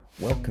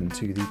Welcome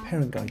to the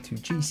Parent Guide to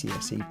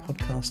GCSE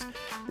podcast.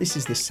 This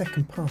is the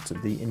second part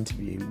of the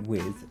interview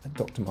with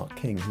Dr. Mark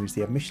King, who is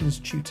the admissions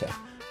tutor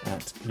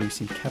at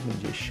Lucy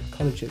Cavendish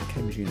College at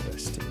Cambridge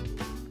University.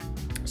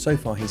 So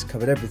far he's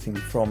covered everything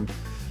from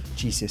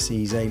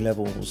GCSEs,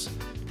 A-levels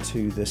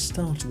to the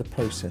start of the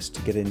process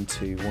to get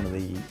into one of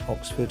the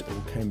Oxford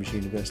or Cambridge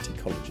University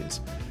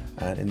colleges.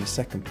 And in the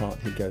second part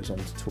he goes on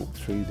to talk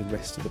through the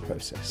rest of the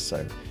process.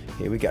 So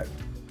here we go.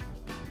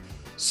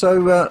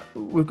 So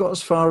we've got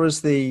as far as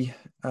the,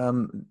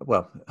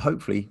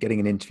 hopefully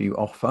getting an interview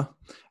offer.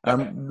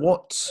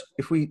 What,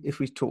 if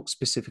we talk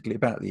specifically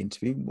about the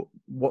interview,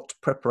 what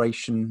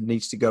preparation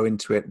needs to go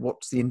into it?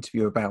 What's the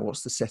interview about?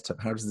 What's the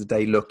setup? How does the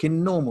day look?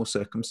 In normal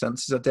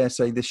circumstances, I dare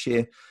say this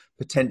year,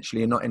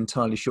 potentially, you're not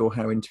entirely sure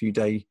how interview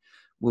day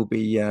will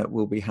be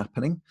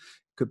happening.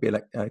 Could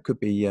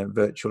be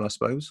virtual, I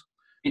suppose.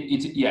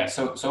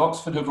 So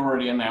Oxford have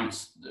already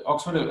announced,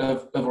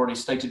 have already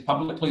stated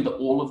publicly that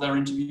all of their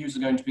interviews are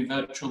going to be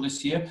virtual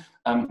this year.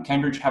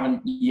 Cambridge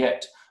haven't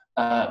yet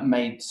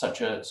made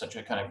such a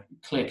kind of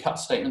clear-cut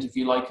statement, if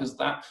you like, as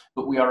that,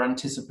 but we are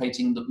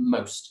anticipating that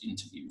most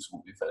interviews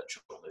will be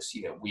virtual this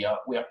year. We are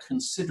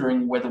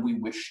considering whether we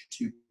wish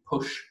to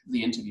push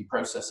the interview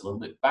process a little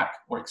bit back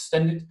or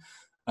extend it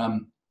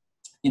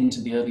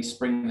into the early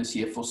spring this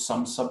year for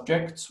some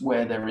subjects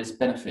where there is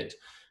benefit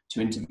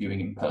to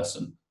interviewing in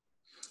person.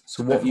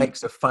 So what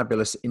makes a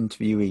fabulous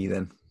interviewee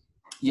then?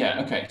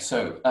 Yeah, okay.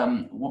 So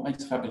what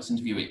makes a fabulous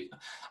interviewee?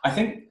 I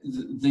think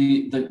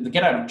the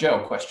get out of jail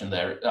question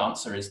there,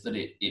 answer is that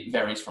it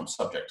varies from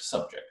subject to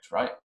subject,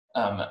 right?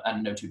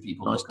 And no two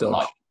people nice look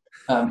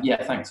alike.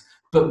 Yeah, thanks.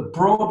 But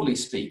broadly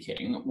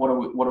speaking, what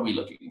are we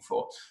looking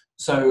for?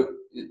 So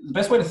the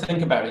best way to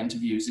think about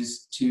interviews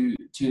is to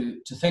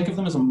think of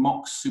them as a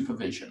mock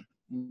supervision.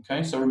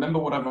 Okay, so remember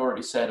what I've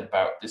already said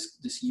about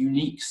this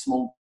unique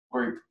small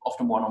group,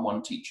 often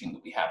one-on-one teaching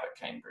that we have at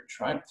Cambridge,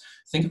 right?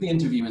 Think of the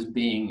interview as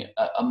being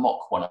a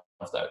mock one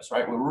of those,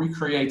 right? We're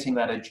recreating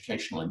that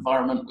educational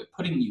environment, we're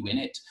putting you in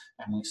it,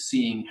 and we're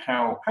seeing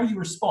how you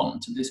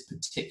respond to this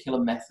particular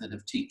method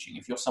of teaching,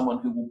 if you're someone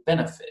who will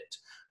benefit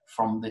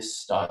from this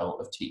style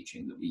of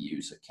teaching that we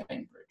use at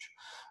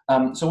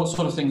Cambridge. So what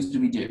sort of things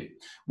do we do?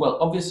 Well,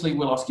 obviously,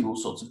 we'll ask you all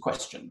sorts of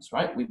questions,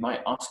 right? We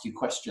might ask you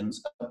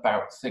questions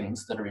about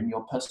things that are in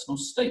your personal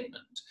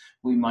statement.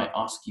 We might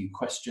ask you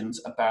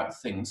questions about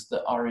things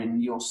that are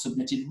in your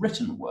submitted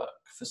written work.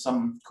 For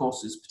some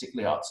courses,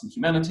 particularly arts and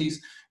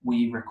humanities,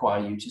 we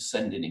require you to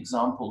send in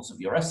examples of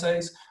your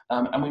essays,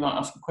 and we might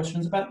ask you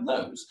questions about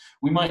those.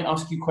 We might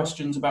ask you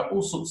questions about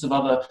all sorts of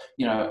other,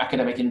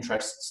 academic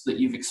interests that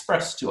you've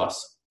expressed to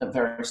us at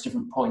various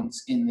different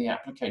points in the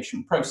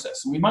application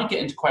process. And we might get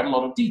into quite a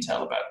lot of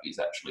detail about these,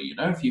 actually.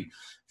 If you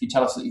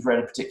tell us that you've read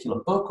a particular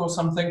book or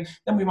something,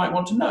 then we might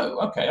want to know,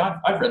 okay,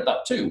 I've read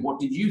that too.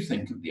 What did you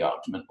think of the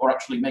argument? Or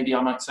actually, maybe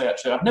I might say,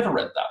 actually, I've never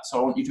read that, so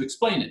I want you to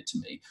explain it to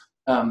me.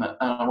 And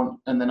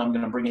then I'm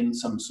going to bring in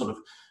some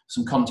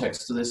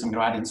context to this. I'm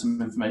going to add in some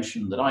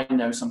information that I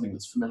know, something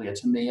that's familiar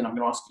to me, and I'm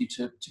going to ask you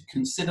to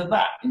consider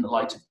that in the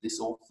light of this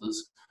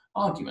author's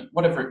argument,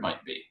 whatever it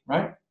might be,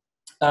 right?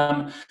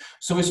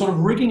 So we're sort of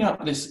rigging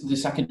up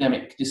this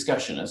academic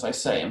discussion, as I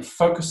say, and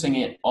focusing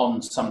it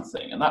on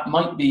something. And that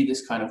might be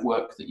this kind of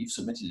work that you've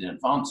submitted in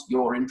advance,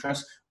 your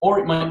interest, or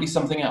it might be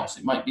something else.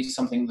 It might be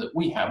something that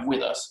we have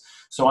with us.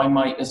 So I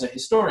might, as a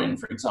historian,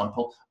 for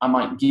example, I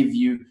might give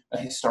you a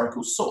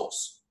historical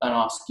source and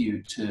ask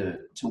you to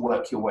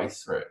work your way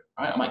through it.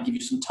 Right? I might give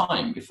you some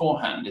time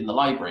beforehand in the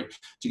library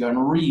to go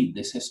and read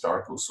this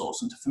historical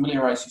source and to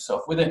familiarize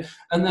yourself with it.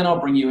 And then I'll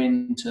bring you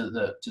into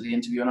the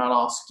interview and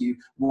I'll ask you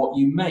what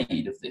you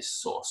made of this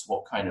source,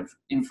 what kind of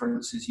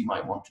inferences you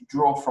might want to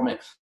draw from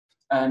it.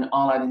 And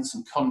I'll add in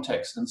some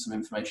context and some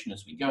information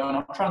as we go, and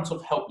I'll try and sort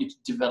of help you to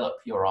develop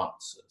your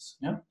answers.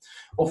 Yeah.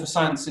 Or for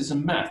sciences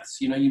and maths,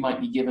 you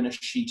might be given a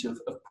sheet of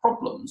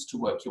problems to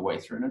work your way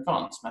through in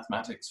advance.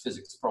 Mathematics,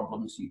 physics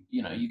problems,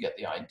 you get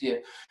the idea.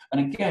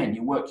 And again,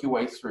 you work your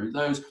way through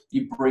those,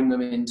 you bring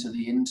them into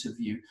the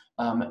interview,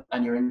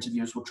 and your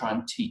interviewers will try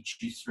and teach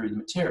you through the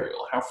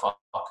material. How far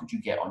could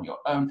you get on your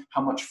own?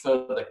 How much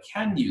further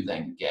can you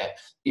then get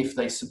if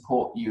they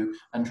support you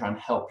and try and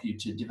help you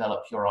to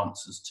develop your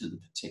answers to the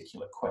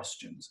particular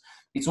questions?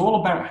 It's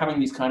all about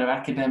having these kind of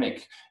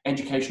academic,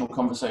 educational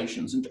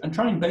conversations and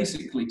trying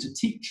basically to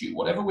teach you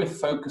whatever we're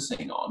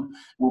focusing on.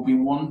 We'll be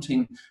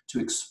wanting to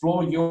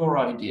explore your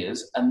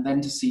ideas and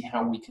then to see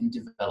how we can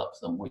develop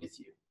them with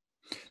you.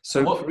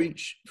 So for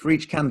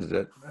each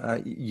candidate,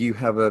 you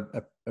have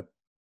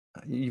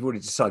you've already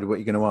decided what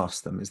you're going to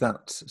ask them. Is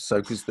that so?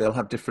 Because they'll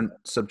have different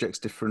subjects,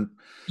 different.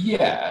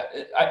 Yeah,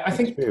 I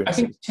think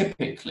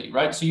typically,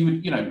 right? So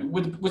you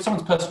would, with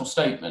someone's personal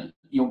statement,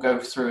 you'll go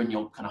through and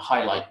you'll kind of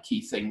highlight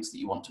key things that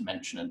you want to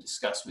mention and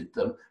discuss with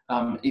them.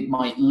 It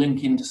might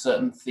link into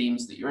certain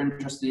themes that you're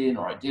interested in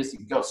or ideas that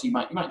you've got. So you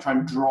might try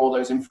and draw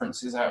those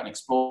inferences out and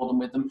explore them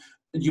with them.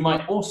 You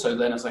might also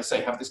then, as I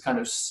say, have this kind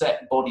of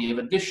set body of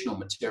additional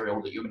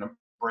material that you're going to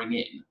bring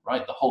in,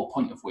 right? The whole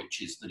point of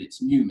which is that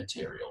it's new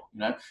material,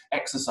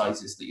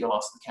 exercises that you'll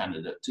ask the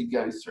candidate to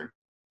go through.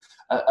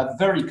 A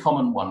very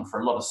common one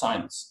for a lot of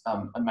science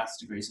and maths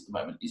degrees at the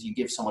moment is you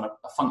give someone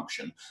a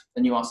function,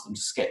 and you ask them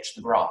to sketch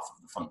the graph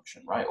of the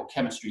function, right? Or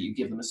chemistry, you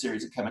give them a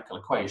series of chemical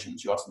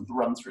equations, you ask them to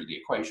run through the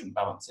equation,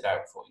 balance it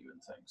out for you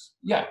and things.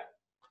 Yeah.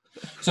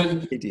 So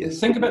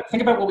think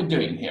about what we're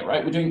doing here,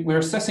 right? We're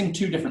assessing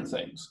two different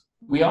things.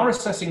 We are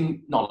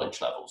assessing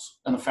knowledge levels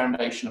and the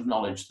foundation of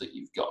knowledge that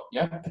you've got,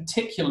 yeah?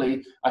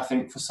 Particularly, I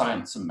think, for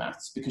science and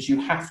maths, because you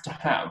have to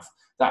have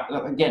that,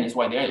 again, is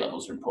why the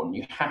A-levels are important.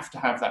 You have to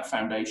have that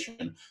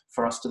foundation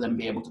for us to then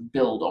be able to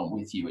build on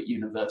with you at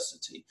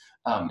university.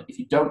 If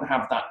you don't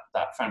have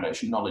that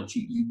foundation knowledge,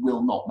 you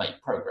will not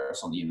make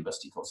progress on the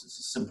university course. It's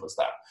as simple as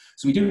that.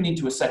 So we do need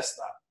to assess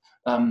that.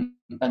 And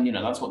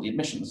that's what the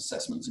admissions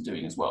assessments are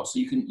doing as well. So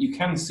you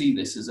can see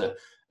this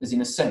as in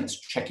a sense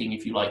checking,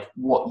 if you like,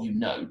 what you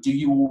know. Do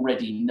you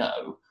already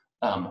know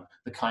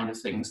the kind of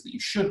things that you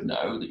should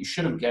know, that you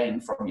should have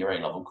gained from your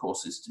A-level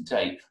courses to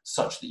date,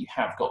 such that you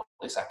have got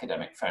this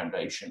academic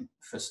foundation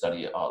for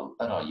study at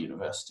our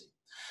university?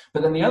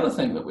 But then the other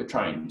thing that we're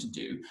trying to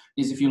do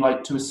is, if you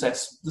like, to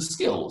assess the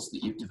skills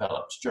that you've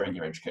developed during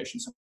your education,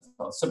 so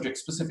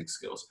subject-specific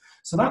skills.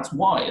 So that's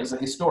why, as a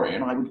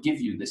historian, I would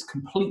give you this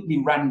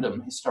completely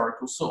random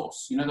historical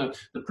source.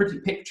 The pretty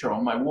picture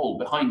on my wall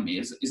behind me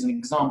is an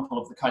example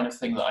of the kind of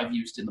thing that I've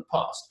used in the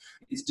past.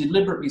 It's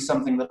deliberately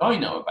something that I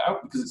know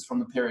about because it's from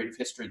the period of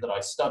history that I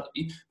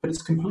study, but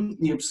it's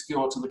completely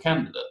obscure to the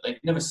candidate. They've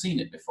never seen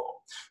it before.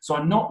 So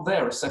I'm not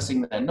there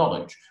assessing their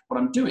knowledge. What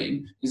I'm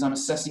doing is I'm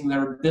assessing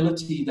their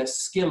ability, their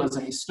skill as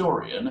a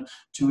historian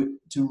to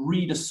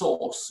read a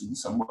source in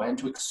some way and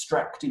to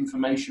extract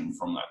information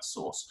from that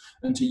source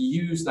and to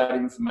use that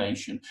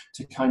information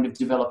to kind of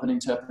develop an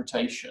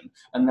interpretation.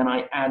 And then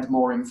I add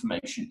more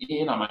information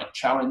in. I might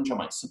challenge, I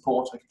might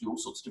support, I could do all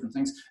sorts of different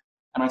things.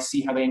 And I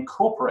see how they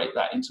incorporate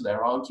that into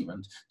their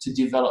argument to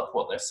develop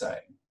what they're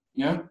saying.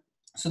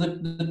 So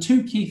the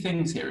two key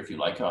things here, if you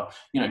like, are,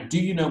 do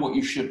you know what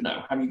you should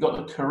know? Have you got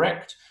the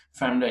correct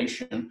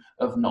foundation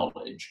of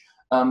knowledge?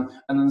 And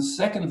then the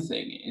second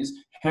thing is,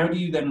 how do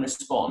you then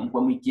respond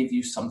when we give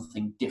you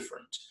something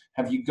different?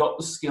 Have you got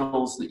the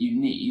skills that you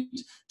need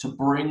to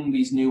bring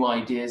these new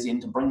ideas in,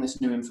 to bring this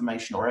new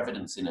information or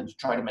evidence in, and to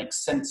try to make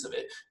sense of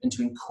it and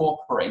to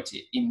incorporate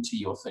it into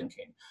your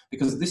thinking?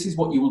 Because this is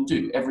what you will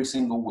do every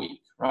single week,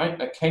 right?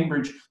 At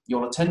Cambridge,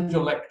 you'll attend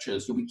your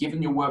lectures, you'll be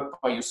given your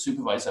work by your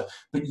supervisor,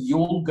 but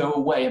you'll go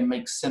away and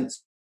make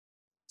sense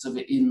of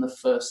it in the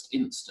first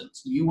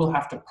instance. You will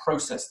have to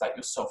process that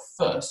yourself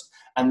first,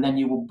 and then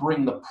you will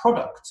bring the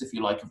products, if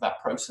you like, of that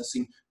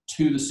processing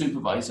to the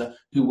supervisor,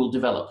 who will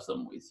develop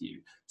them with you.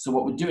 So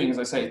what we're doing, as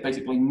I say, is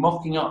basically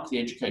mocking up the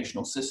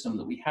educational system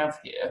that we have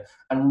here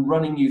and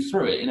running you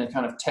through it in a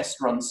kind of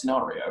test run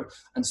scenario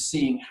and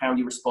seeing how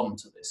you respond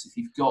to this. If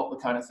you've got the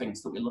kind of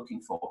things that we're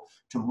looking for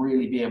to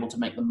really be able to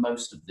make the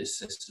most of this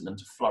system and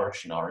to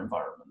flourish in our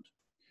environment.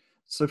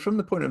 So from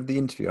the point of the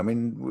interview, I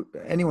mean,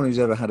 anyone who's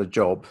ever had a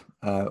job,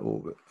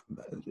 or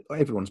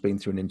everyone's been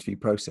through an interview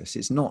process,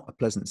 it's not a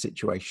pleasant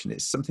situation.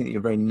 It's something that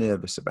you're very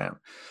nervous about.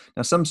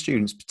 Now, some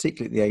students,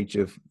 particularly at the age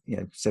of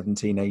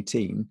 17,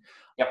 18,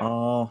 yep,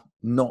 are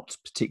not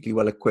particularly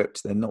well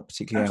equipped. They're not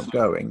particularly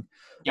outgoing.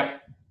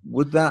 Yep.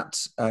 Would that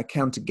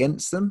count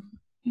against them?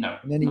 No.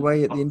 In any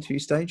way at the interview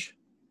stage?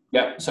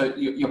 Yeah, so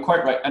you're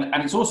quite right.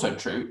 And it's also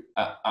true,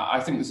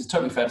 I think this is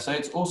totally fair to say,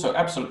 it's also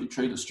absolutely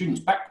true that students'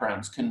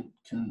 backgrounds can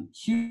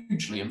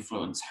hugely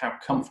influence how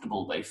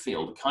comfortable they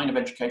feel, the kind of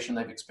education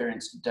they've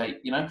experienced to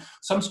date.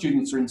 Some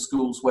students are in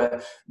schools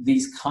where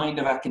these kind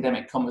of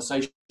academic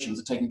conversations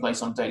are taking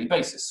place on a daily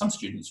basis. Some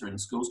students are in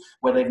schools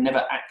where they've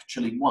never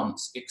actually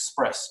once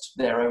expressed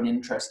their own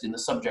interest in the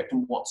subject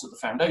and what's at the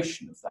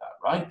foundation of that,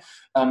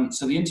 right?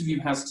 So the interview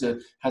has to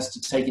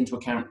take into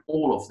account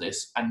all of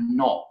this and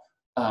not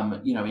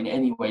in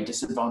any way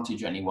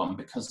disadvantage anyone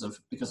because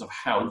of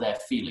how they're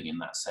feeling in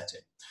that setting.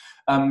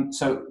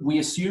 So we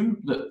assume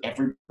that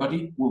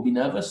everybody will be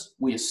nervous.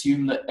 We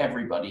assume that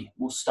everybody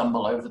will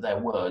stumble over their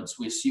words.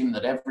 We assume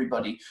that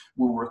everybody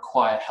will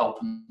require help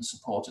and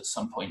support at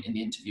some point in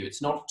the interview.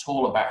 It's not at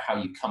all about how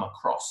you come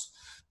across.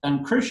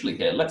 And crucially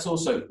here, let's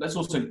also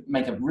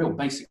make a real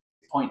basic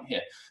point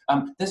here.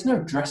 There's no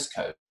dress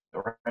code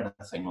or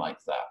anything like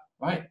that,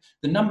 right?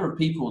 The number of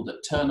people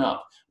that turn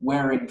up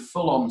wearing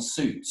full-on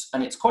suits,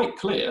 and it's quite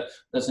clear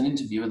there's an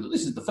interviewer that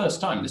this is the first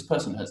time this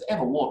person has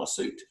ever worn a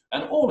suit,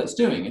 and all it's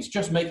doing is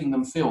just making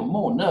them feel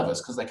more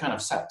nervous because they kind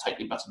of sat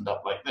tightly buttoned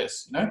up like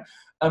this,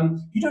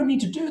 You don't need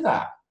to do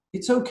that.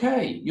 It's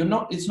okay.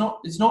 It's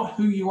not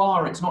who you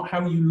are. It's not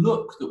how you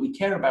look that we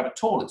care about at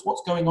all. It's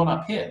what's going on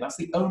up here. That's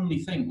the only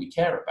thing we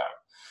care about.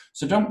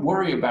 So don't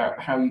worry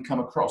about how you come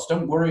across.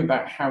 Don't worry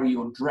about how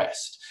you're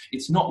dressed.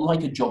 It's not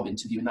like a job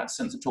interview in that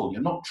sense at all.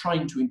 You're not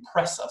trying to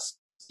impress us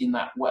in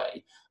that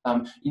way.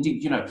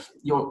 Indeed,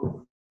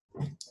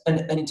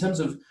 and in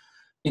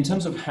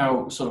terms of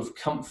how sort of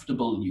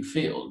comfortable you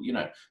feel,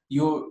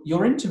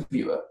 your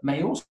interviewer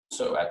may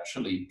also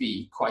actually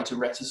be quite a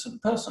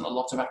reticent person. A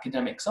lot of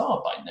academics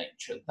are by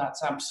nature.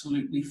 That's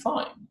absolutely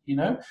fine.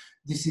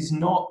 This is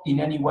not in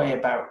any way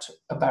about,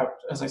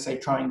 as I say,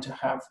 trying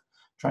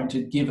trying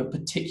to give a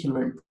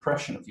particular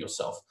impression of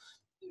yourself.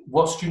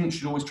 What students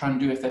should always try and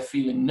do if they're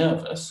feeling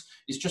nervous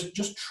is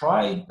just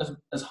try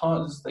as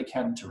hard as they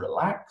can to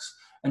relax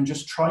and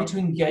just try to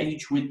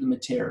engage with the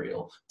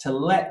material, to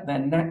let their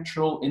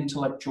natural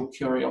intellectual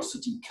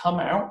curiosity come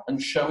out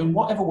and show in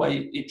whatever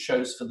way it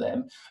shows for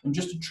them, and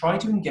just to try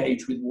to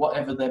engage with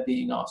whatever they're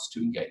being asked to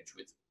engage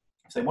with.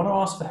 If they want to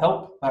ask for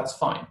help, that's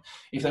fine.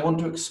 If they want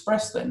to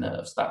express their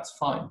nerves, that's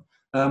fine.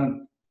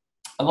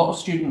 A lot of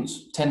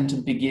students tend to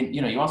begin,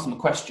 you ask them a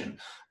question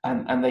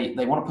and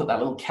they want to put that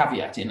little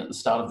caveat in at the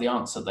start of the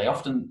answer. They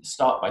often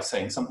start by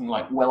saying something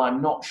like, well,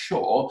 I'm not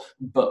sure,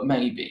 but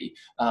maybe,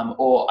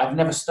 or I've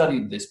never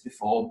studied this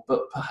before,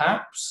 but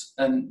perhaps,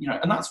 and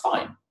that's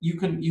fine. You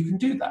can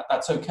do that.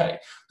 That's okay.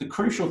 The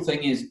crucial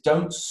thing is,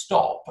 don't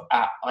stop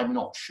at I'm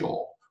not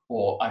sure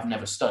or I've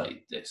never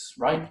studied this,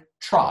 right?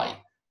 Try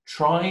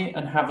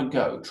and have a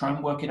go. Try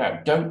and work it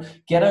out. Don't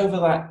get over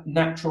that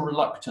natural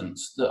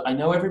reluctance that I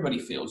know everybody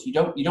feels. You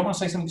don't want to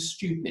say something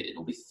stupid.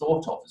 It'll be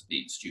thought of as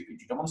being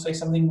stupid. You don't want to say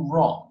something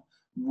wrong.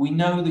 We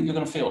know that you're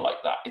going to feel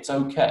like that. It's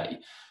okay.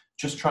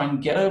 Just try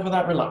and get over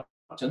that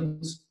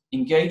reluctance.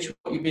 Engage with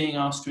what you're being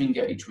asked to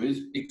engage with.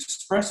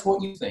 Express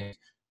what you think.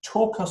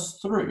 Talk us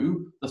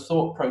through the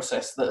thought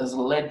process that has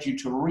led you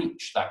to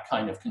reach that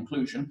kind of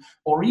conclusion,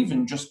 or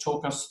even just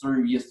talk us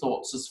through your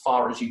thoughts as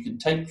far as you can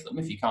take them.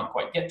 If you can't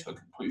quite get to a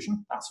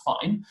conclusion, that's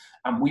fine,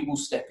 and we will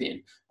step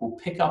in. We'll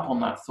pick up on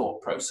that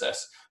thought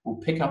process.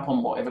 We'll pick up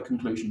on whatever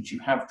conclusions you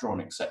have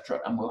drawn, etc.,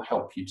 and we'll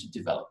help you to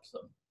develop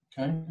them.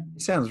 Okay?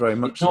 It sounds very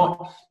much like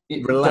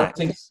relax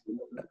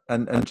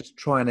and just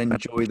try and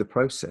enjoy the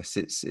process.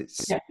 It's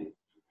yeah.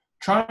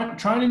 Try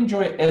and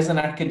enjoy it as an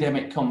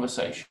academic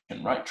conversation,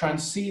 right? Try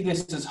and see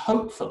this as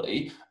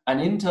hopefully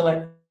an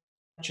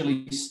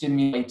intellectually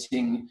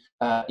stimulating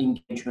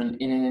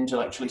engagement in an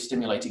intellectually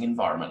stimulating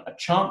environment, a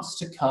chance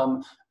to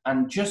come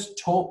and just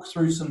talk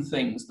through some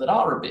things that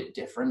are a bit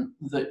different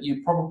that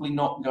you're probably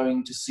not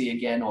going to see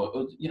again, or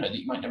that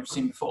you might never have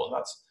seen before.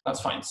 That's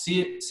fine.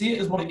 See it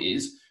as what it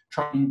is.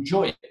 Try and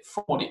enjoy it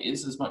for what it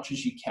is as much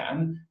as you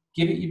can.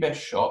 Give it your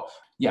best shot.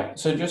 Yeah,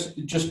 so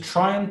just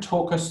try and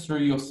talk us through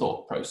your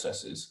thought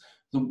processes.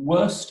 The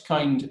worst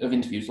kind of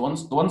interviews, the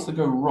ones that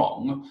go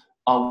wrong,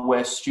 are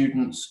where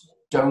students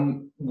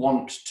don't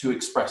want to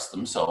express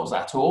themselves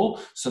at all.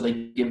 So they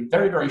give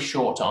very, very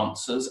short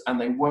answers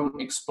and they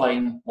won't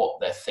explain what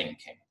they're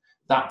thinking.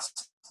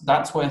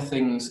 That's where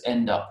things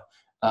end up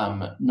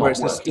not where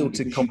it's working. a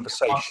stilted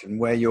conversation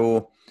where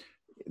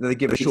they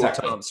give a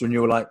short answer and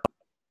you're like,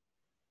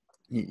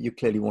 you're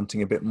clearly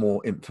wanting a bit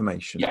more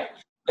information. Yeah.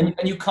 And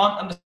you can't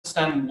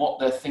understand what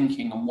they're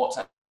thinking and what's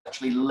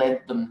actually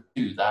led them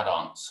to that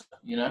answer.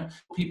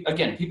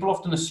 People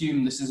often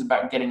assume this is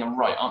about getting a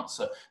right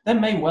answer. There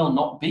may well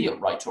not be a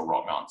right or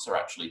wrong answer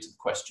actually to the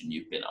question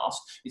you've been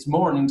asked. It's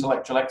more an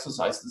intellectual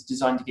exercise that's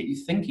designed to get you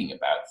thinking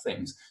about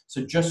things.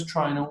 So just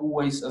try and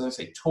always, as I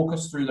say, talk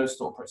us through those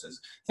thought processes.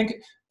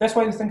 Best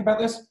way to think about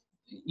this,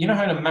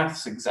 how in a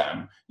maths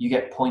exam you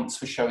get points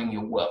for showing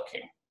you're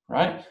working,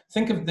 right?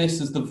 Think of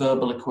this as the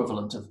verbal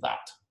equivalent of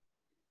that.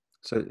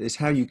 So it's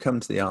how you come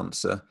to the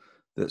answer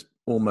that's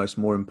almost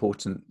more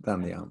important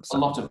than the answer. A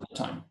lot of the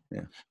time.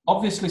 Yeah.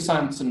 Obviously,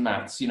 science and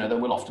maths, there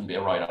will often be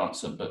a right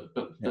answer,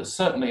 but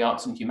certainly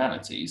arts and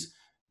humanities,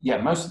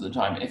 most of the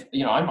time, if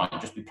I might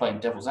just be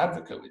playing devil's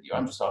advocate with you.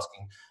 I'm just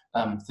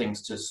asking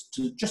things to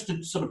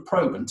sort of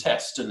probe and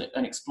test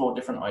and explore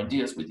different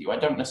ideas with you. I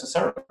don't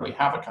necessarily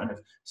have a kind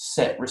of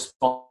set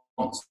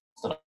response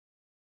that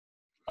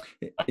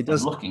I'm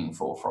looking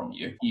for from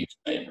you. You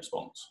say in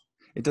response.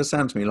 It does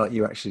sound to me like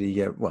you actually,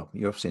 you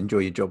obviously enjoy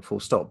your job full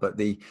stop, but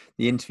the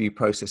interview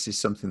process is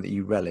something that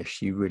you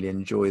relish. You really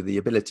enjoy the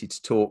ability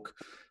to talk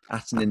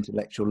at an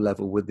intellectual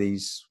level with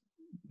these,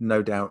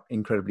 no doubt,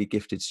 incredibly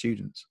gifted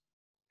students.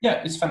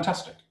 Yeah, it's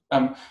fantastic.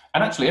 And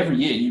actually every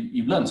year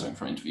you learn something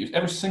from interviews.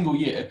 Every single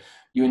year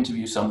you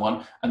interview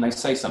someone and they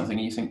say something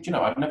and you think,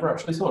 I've never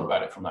actually thought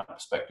about it from that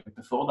perspective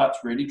before. That's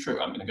really true.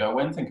 I'm going to go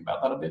away and think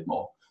about that a bit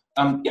more.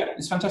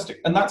 It's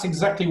fantastic. And that's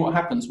exactly what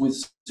happens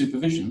with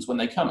supervisions when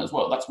they come as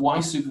well. That's why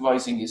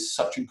supervising is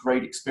such a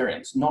great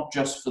experience, not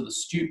just for the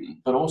student,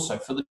 but also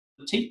for the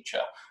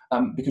teacher,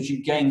 because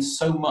you gain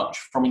so much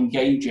from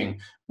engaging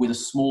with a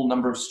small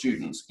number of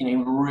students in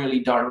a really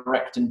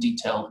direct and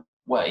detailed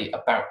way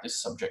about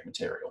this subject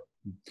material.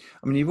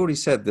 I mean, you've already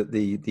said that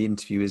the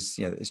interview is,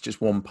 it's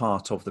just one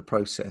part of the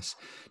process.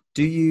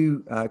 Do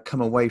you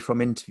come away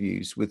from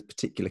interviews with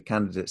particular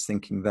candidates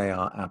thinking they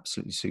are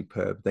absolutely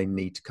superb, they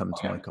need to come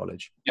to my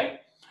college? Yeah.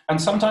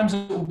 And sometimes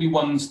it will be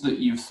ones that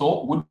you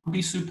thought would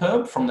be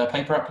superb from their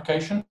paper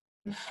application.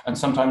 And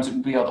sometimes it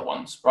will be other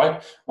ones,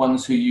 right?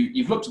 Ones who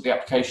you've looked at the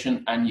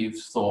application and you've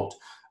thought,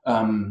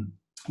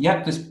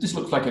 this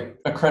looks like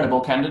a credible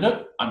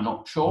candidate. I'm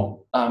not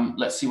sure.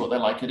 Let's see what they're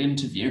like at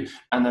interview.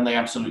 And then they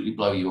absolutely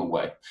blow you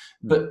away.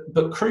 But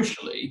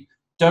crucially,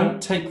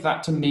 don't take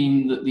that to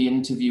mean that the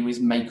interview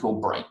is make or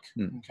break.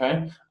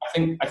 Okay.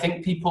 I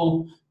think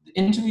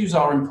interviews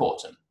are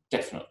important,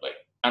 definitely.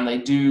 And they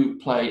do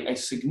play a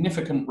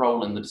significant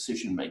role in the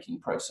decision-making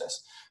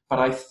process. but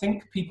I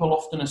think people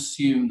often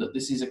assume that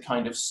this is a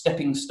kind of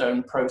stepping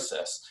stone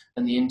process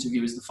and the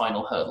interview is the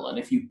final hurdle. And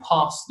if you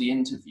pass the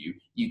interview,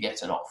 you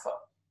get an offer.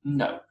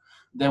 No,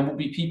 there will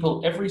be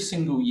people every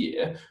single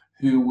year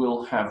who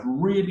will have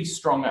really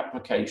strong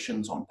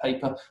applications on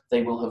paper.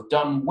 They will have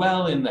done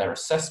well in their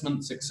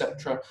assessments,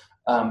 etc.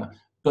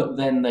 But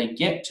then they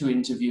get to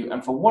interview,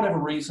 and for whatever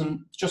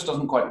reason, it just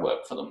doesn't quite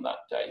work for them that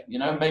day.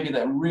 Maybe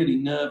they're really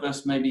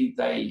nervous. Maybe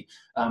they,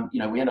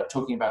 we end up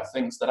talking about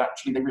things that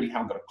actually they really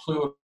haven't got a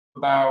clue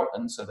about,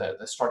 and so they're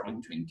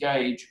struggling to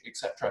engage,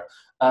 etc.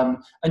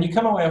 And you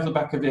come away off the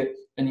back of it,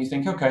 and you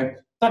think, okay,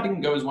 that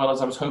didn't go as well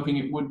as I was hoping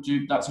it would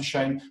do. That's a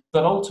shame.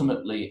 But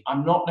ultimately,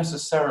 I'm not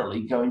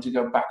necessarily going to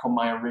go back on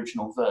my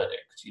original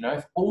verdict.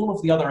 If all of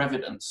the other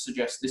evidence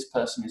suggests this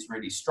person is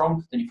really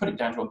strong, then you put it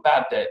down to a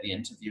bad day at the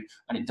interview,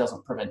 and it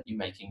doesn't prevent you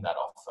making that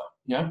offer.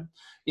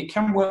 It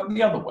can work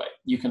the other way.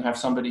 You can have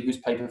somebody whose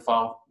paper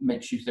file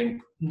makes you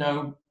think,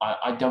 no,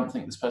 I don't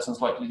think this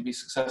person's likely to be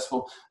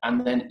successful.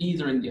 And then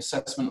either in the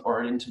assessment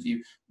or an interview,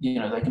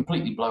 they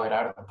completely blow it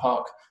out of the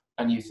park,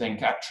 and you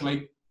think,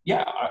 actually,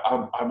 yeah,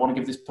 I want to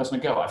give this person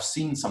a go. I've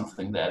seen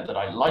something there that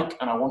I like,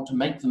 and I want to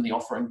make them the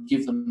offer and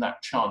give them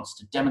that chance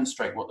to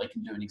demonstrate what they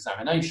can do in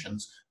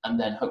examinations, and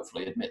then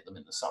hopefully admit them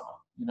in the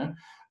summer.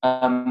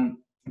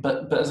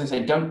 But as I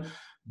say, don't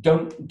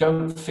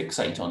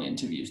fixate on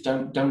interviews.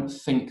 Don't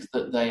think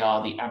that they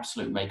are the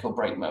absolute make or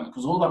break moment,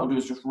 because all that will do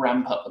is just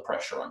ramp up the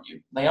pressure on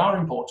you. They are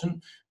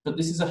important, but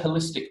this is a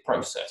holistic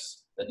process.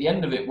 At the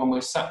end of it, when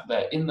we're sat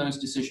there in those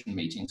decision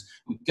meetings,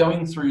 we're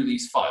going through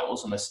these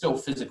files, and they're still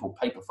physical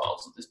paper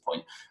files at this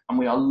point, and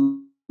we are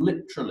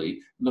literally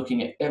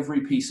looking at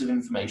every piece of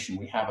information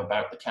we have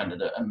about the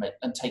candidate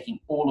and taking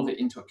all of it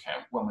into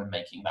account when we're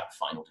making that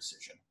final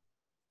decision.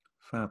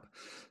 Fab.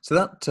 So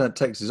that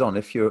takes us on.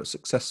 If you're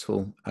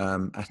successful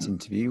at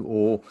interview,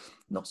 or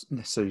not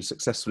necessarily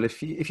successful,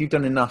 if you've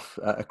done enough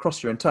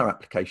across your entire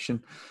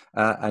application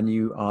and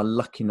you are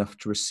lucky enough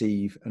to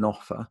receive an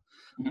offer,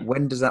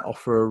 when does that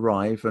offer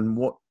arrive, and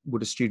what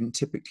would a student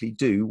typically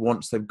do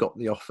once they've got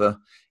the offer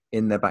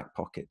in their back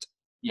pocket?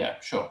 Yeah,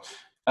 sure.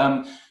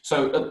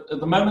 So at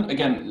the moment,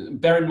 again,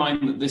 bear in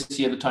mind that this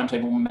year the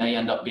timetable may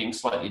end up being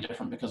slightly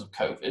different because of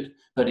COVID,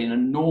 but in a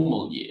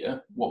normal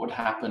year, what would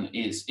happen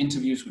is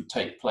interviews would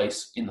take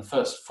place in the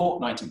first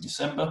fortnight of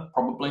December,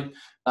 probably,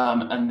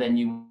 and then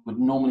you would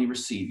normally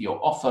receive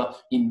your offer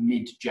in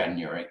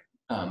mid-January.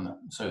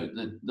 So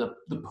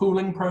the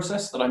pooling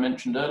process that I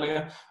mentioned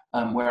earlier,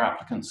 where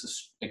applicants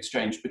are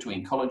exchanged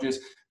between colleges,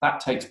 that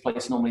takes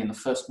place normally in the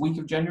first week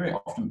of January. It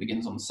often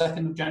begins on the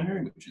 2nd of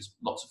January, which is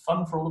lots of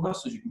fun for all of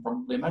us, as you can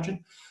probably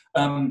imagine.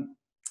 And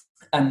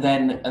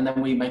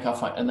then we make our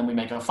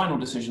final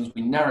decisions.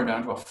 We narrow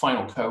down to a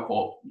final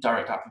cohort,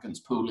 direct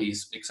applicants,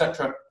 poolies,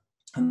 etc.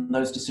 And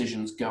those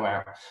decisions go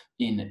out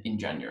in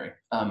January.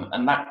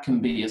 And that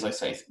can be, as I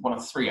say, one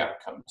of three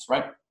outcomes,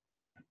 right?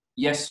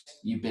 Yes,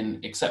 you've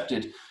been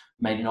accepted,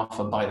 made an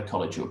offer by the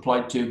college you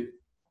applied to.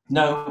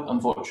 No,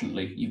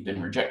 unfortunately, you've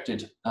been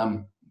rejected.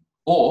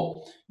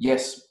 Or,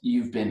 yes,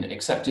 you've been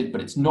accepted, but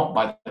it's not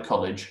by the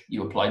college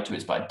you applied to,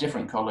 it's by a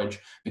different college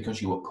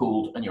because you were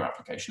pooled and your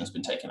application has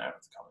been taken out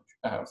of the college.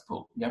 Out of the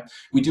pool. Yeah,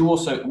 we do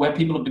also, where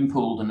people have been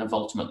pooled and have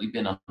ultimately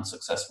been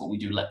unsuccessful, we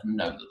do let them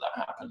know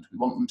that happened. We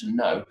want them to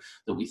know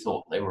that we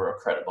thought they were a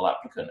credible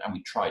applicant and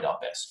we tried our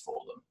best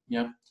for them.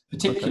 Yeah,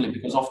 particularly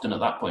because often at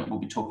that point we'll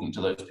be talking to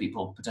those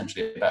people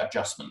potentially about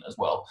adjustment as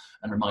well,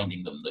 and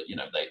reminding them that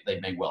they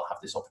may well have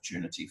this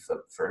opportunity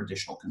for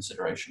additional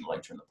consideration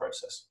later in the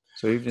process.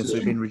 So even if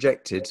they've been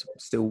rejected,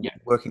 still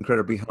work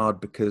incredibly hard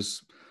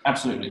because...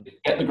 Absolutely.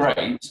 Get the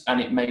grades and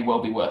it may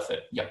well be worth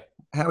it. Yeah.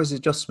 How is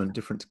adjustment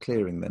different to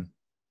clearing then?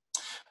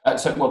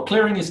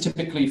 Clearing is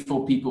typically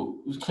for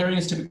people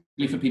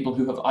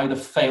who have either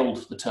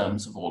failed the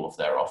terms of all of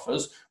their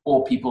offers,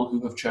 or people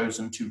who have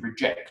chosen to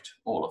reject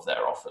all of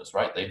their offers,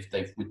 right?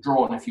 They've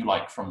withdrawn, if you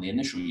like, from the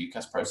initial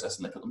UCAS process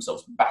and they put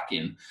themselves back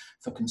in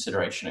for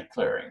consideration at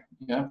clearing.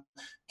 Yeah?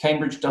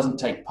 Cambridge doesn't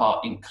take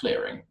part in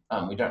clearing.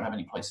 We don't have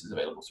any places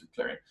available through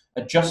clearing.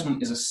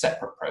 Adjustment is a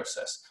separate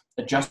process.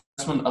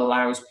 Adjustment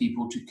allows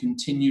people to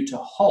continue to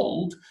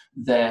hold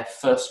their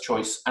first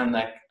choice and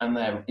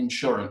their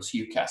insurance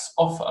UCAS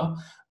offer,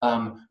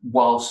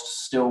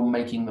 whilst still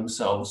making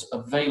themselves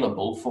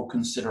available for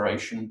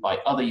consideration by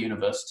other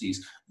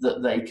universities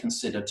that they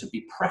consider to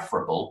be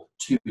preferable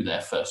to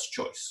their first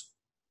choice.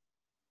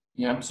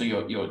 Yeah, so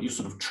you're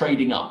sort of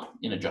trading up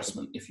in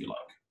adjustment, if you like,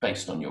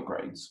 based on your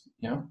grades.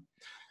 Yeah,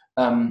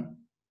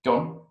 go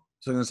on.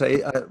 So I'm going to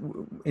say,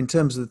 in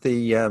terms of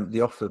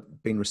the offer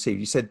being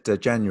received, you said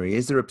January.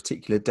 Is there a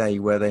particular day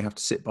where they have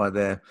to sit by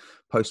their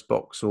post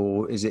box,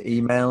 or is it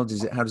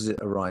emailed? How does it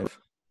arrive?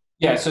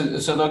 Yeah, so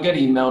they'll get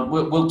emailed.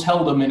 We'll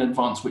tell them in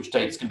advance which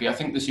date it's going to be. I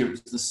think this year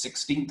it's the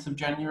 16th of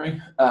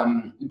January,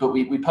 but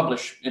we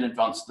publish in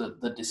advance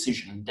the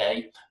decision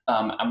day.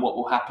 And what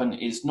will happen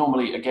is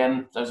normally,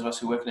 again, those of us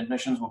who work in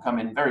admissions will come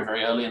in very,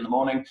 very early in the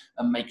morning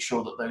and make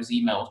sure that those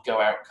emails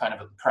go out kind of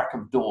at the crack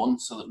of dawn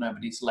so that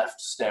nobody's left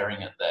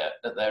staring at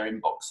their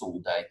inbox all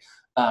day.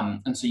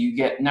 And so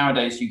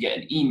nowadays you get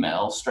an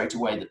email straight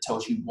away that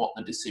tells you what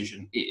the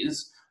decision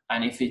is,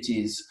 and if it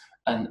is,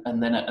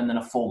 and then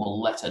a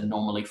formal letter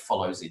normally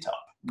follows it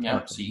up. Yeah,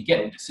 okay. So you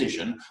get a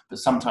decision, but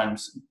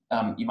sometimes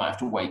you might have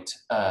to wait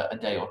a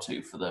day or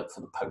two for the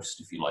post,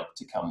 if you like,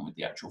 to come with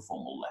the actual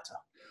formal letter.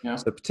 Yeah.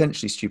 So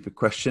potentially stupid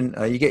question.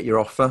 You get your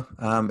offer.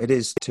 It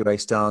is 2 A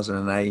stars and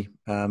an A.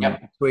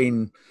 Yep.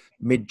 Between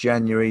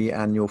mid-January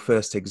and your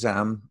first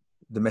exam,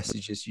 the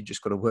message is you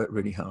just got to work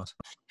really hard.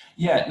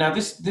 Yeah. Now,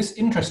 this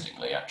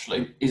interestingly,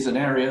 actually, is an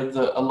area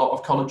that a lot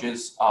of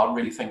colleges are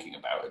really thinking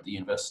about at the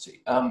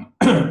university.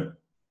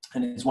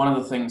 And it's one of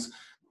the things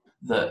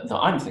that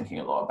I'm thinking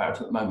a lot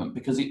about at the moment,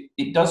 because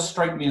it does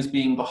strike me as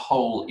being the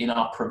hole in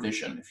our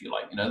provision, if you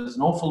like. You know, there's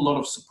an awful lot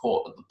of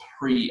support at the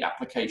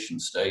pre-application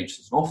stage.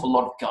 There's an awful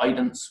lot of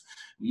guidance.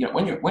 You know,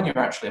 when you're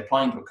actually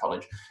applying to a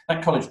college,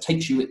 that college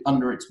takes you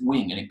under its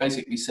wing, and it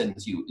basically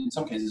sends you, in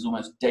some cases,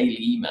 almost daily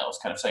emails,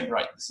 kind of saying,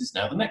 right, this is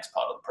now the next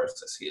part of the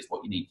process. Here's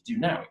what you need to do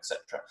now,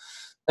 etc.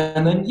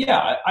 And then,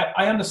 yeah,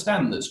 I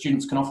understand that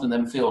students can often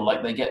then feel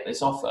like they get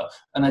this offer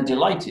and they're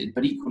delighted,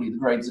 but equally the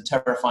grades are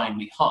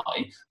terrifyingly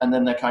high, and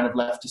then they're kind of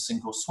left to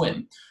sink or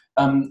swim.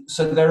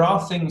 So there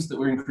are things that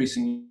we're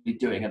increasingly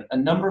doing, and a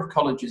number of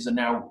colleges are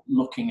now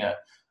looking at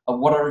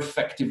what are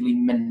effectively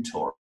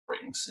mentoring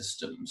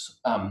systems,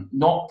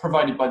 not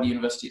provided by the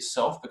university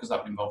itself, because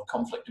that would involve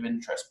conflict of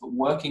interest, but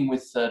working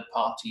with third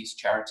parties,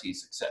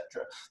 charities,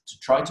 etc., to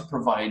try to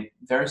provide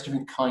various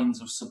different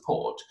kinds of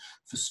support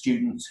for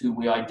students who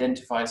we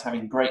identify as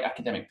having great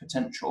academic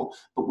potential,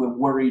 but we're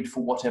worried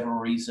for whatever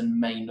reason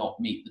may not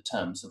meet the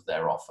terms of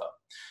their offer.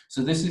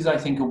 So this is, I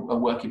think, a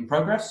work in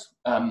progress,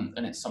 and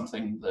it's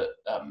something that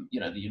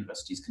the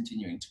university is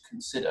continuing to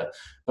consider.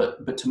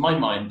 But to my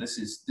mind, this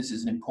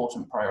is an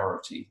important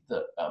priority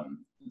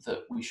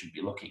that we should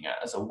be looking at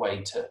as a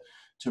way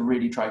to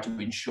really try to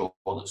ensure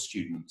that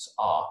students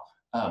are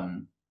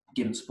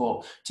given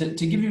support. To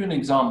give you an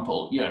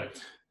example,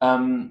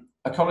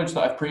 a college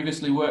that I've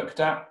previously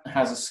worked at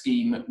has a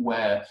scheme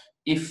where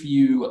if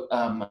you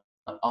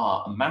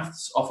are a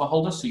maths offer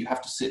holder, so you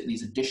have to sit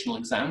these additional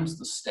exams,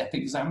 the STEP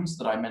exams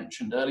that I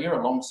mentioned earlier,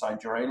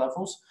 alongside your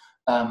A-levels.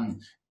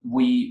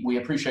 We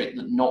appreciate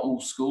that not all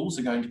schools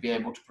are going to be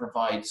able to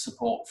provide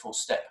support for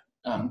STEP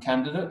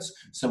candidates,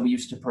 so we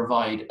used to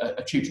provide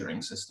a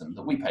tutoring system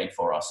that we paid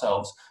for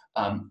ourselves,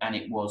 and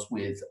it was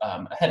with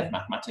a head of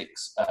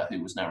mathematics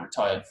who was now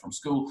retired from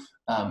school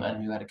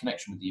and who had a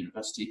connection with the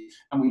university,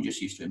 and we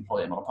just used to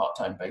employ him on a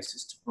part-time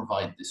basis to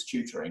provide this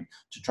tutoring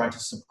to try to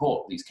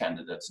support these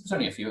candidates. It was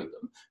only a few of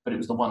them, but it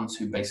was the ones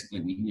who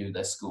basically we knew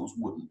their schools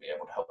wouldn't be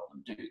able to help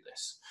them do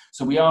this.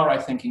 So we are, I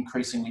think,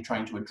 increasingly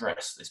trying to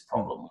address this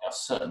problem. We are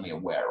certainly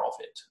aware of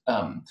it,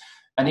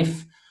 and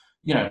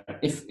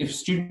if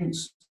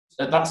students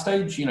at that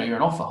stage, you're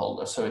an offer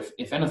holder. So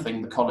if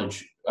anything, the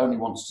college only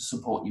wants to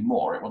support you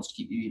more. It wants to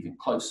keep you even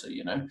closer,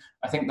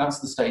 I think that's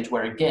the stage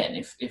where,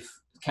 again,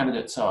 if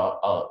candidates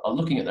are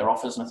looking at their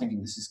offers and are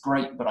thinking, this is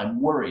great, but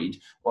I'm worried,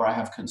 or I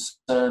have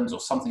concerns, or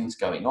something's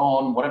going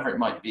on, whatever it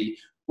might be,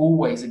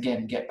 always,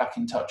 again, get back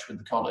in touch with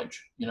the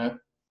college,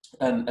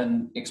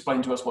 and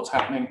explain to us what's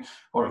happening,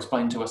 or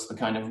explain to us the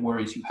kind of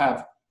worries you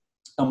have.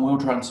 And we'll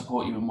try and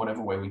support you in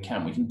whatever way we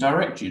can. We can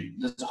direct you.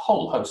 There's a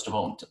whole host of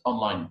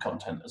online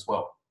content as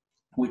well,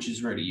 which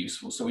is really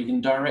useful. So we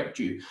can direct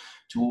you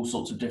to all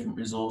sorts of different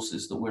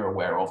resources that we're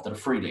aware of that are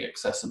freely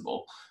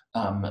accessible,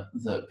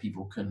 that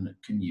people can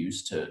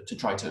use to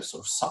try to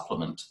sort of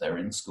supplement their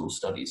in-school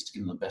studies to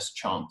give them the best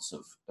chance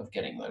of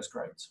getting those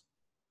grades.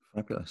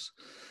 Fabulous.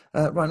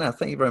 Right now,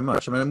 thank you very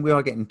much. I mean, we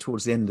are getting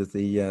towards the end of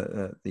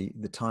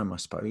the time, I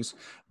suppose.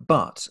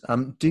 But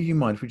do you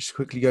mind if we just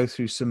quickly go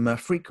through some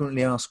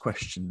frequently asked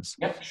questions?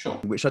 Yeah, sure.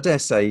 Which I dare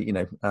say,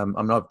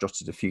 I've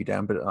jotted a few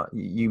down, but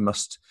you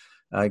must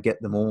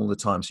get them all the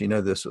time, so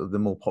the sort of the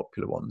more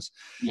popular ones.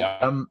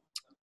 Yeah.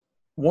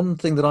 One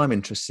thing that I'm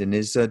interested in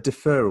is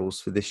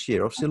deferrals for this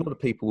year. Obviously, a lot of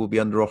people will be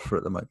under offer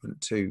at the moment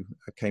to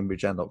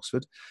Cambridge and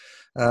Oxford,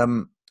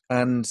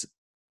 and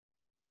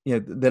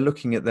they're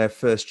looking at their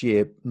first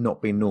year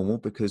not being normal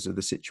because of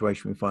the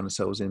situation we find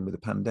ourselves in with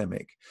the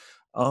pandemic.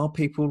 Are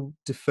people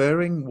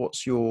deferring?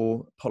 What's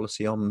your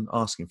policy on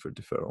asking for a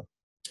deferral?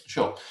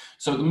 Sure.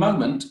 So at the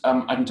moment,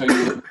 I can tell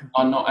you that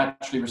I'm not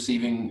actually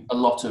receiving a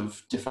lot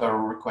of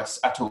deferral requests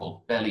at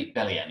all, barely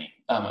any.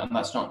 And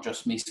that's not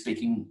just me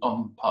speaking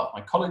on part of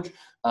my college.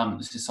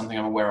 This is something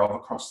I'm aware of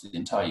across the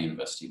entire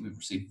university. We've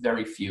received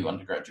very few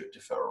undergraduate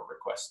deferral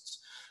requests.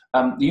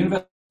 The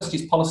university's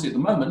policy at the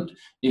moment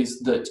is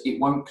that it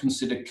won't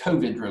consider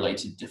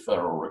COVID-related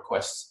deferral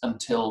requests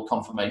until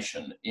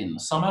confirmation in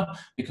the summer,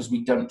 because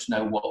we don't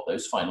know what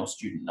those final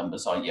student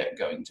numbers are yet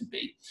going to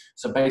be.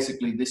 So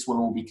basically, this will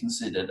all be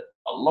considered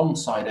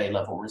alongside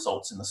A-level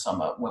results in the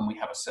summer when we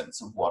have a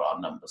sense of what our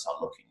numbers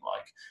are looking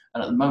like.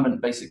 And at the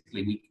moment,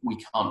 basically, we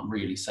can't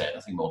really say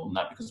anything more than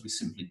that because we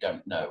simply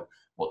don't know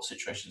what the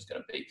situation is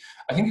going to be.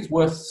 I think it's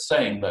worth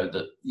saying, though,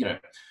 that, you know,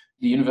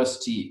 the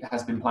university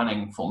has been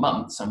planning for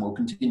months and will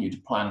continue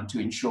to plan to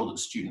ensure that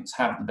students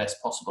have the best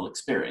possible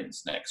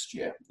experience next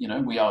year. You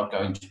know, we are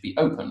going to be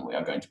open. We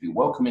are going to be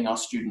welcoming our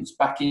students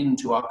back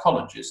into our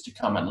colleges to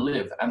come and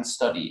live and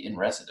study in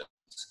residence.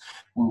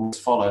 We will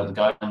follow the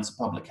guidelines of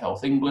Public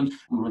Health England.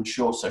 We will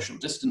ensure social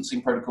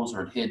distancing protocols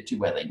are adhered to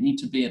where they need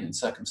to be and in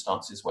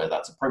circumstances where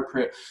that's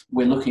appropriate.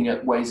 We're looking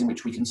at ways in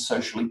which we can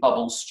socially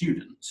bubble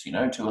students, you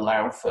know, to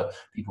allow for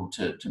people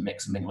to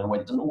mix and mingle in a way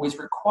that doesn't always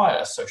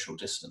require social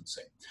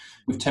distancing.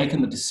 We've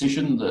taken the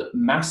decision that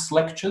mass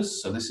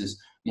lectures, so this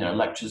is, you know,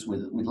 lectures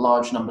with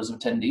large numbers of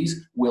attendees,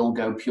 will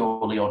go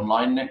purely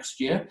online next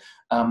year.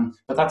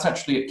 But that's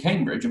actually at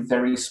Cambridge a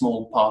very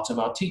small part of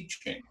our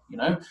teaching, you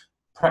know.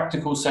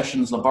 Practical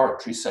sessions,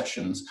 laboratory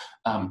sessions,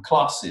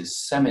 classes,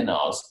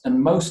 seminars,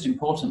 and most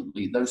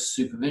importantly, those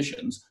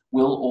supervisions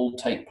will all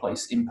take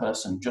place in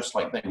person just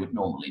like they would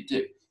normally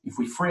do. If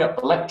we free up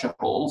the lecture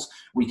halls,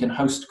 we can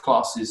host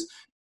classes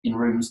in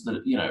rooms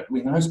that, you know,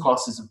 we can host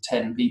classes of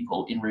 10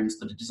 people in rooms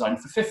that are designed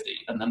for 50,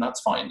 and then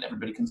that's fine.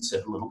 Everybody can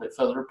sit a little bit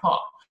further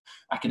apart.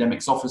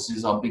 Academics'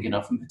 offices are big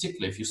enough, and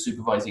particularly if you're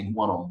supervising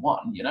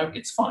one-on-one, you know,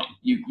 it's fine.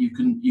 You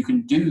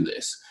can do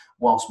this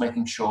whilst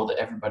making sure that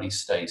everybody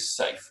stays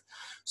safe.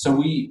 So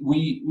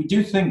we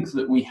do think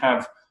that we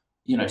have,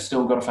 you know,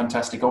 still got a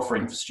fantastic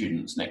offering for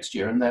students next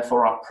year, and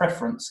therefore our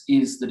preference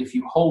is that if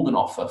you hold an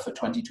offer for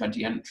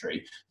 2020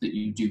 entry, that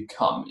you do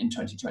come in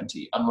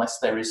 2020, unless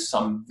there is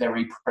some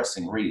very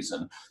pressing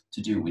reason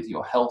to do with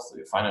your health or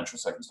your financial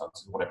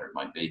circumstances, whatever it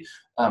might be,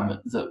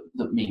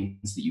 that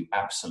means that you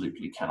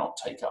absolutely cannot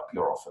take up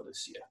your offer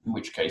this year, in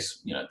which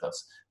case, you know,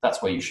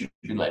 that's where you should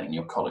be letting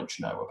your college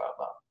know about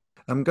that.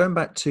 Going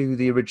back to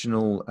the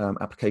original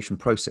application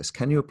process,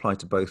 can you apply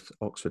to both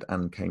Oxford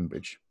and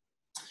Cambridge?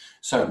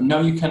 So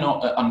no, you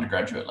cannot at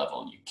undergraduate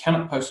level. You can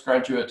at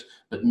postgraduate,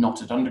 but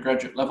not at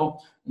undergraduate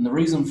level. And the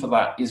reason for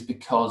that is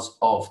because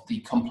of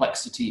the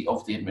complexity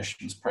of the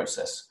admissions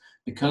process.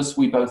 Because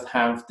we both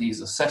have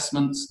these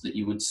assessments that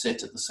you would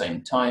sit at the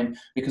same time,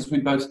 because we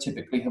both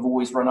typically have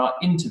always run our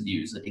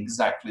interviews at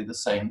exactly the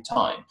same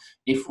time.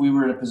 If we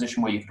were in a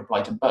position where you could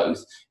apply to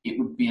both, it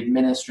would be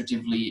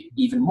administratively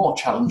even more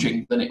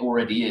challenging than it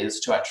already is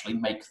to actually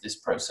make this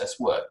process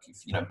work.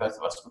 If, you know, both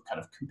of us were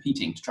kind of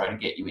competing to try to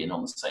get you in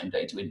on the same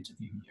day to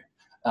interview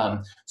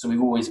you. So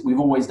we've always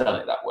done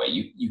it that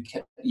way.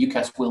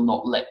 UCAS will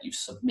not let you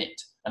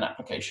submit an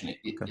application; it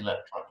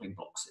electronically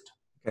blocks it.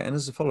 Okay, and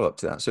as a follow-up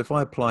to that, so if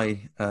I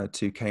apply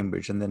to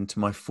Cambridge and then to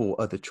my 4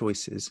 other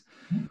choices,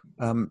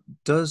 do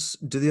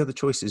the other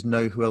choices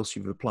know who else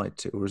you've applied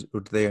to, or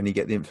do they only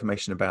get the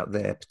information about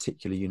their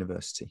particular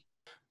university?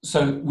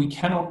 So we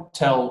cannot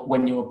tell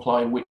when you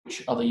apply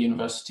which other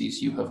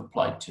universities you have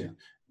applied to.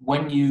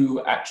 When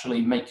you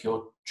actually make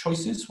your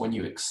choices, when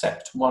you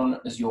accept one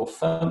as your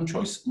firm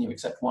choice and you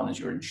accept one as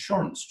your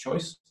insurance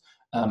choice,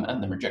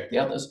 and then reject the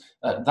others.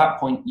 At that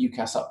point,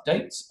 UCAS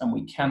updates, and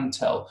we can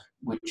tell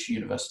which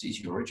universities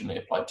you originally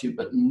applied to,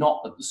 but not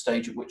at the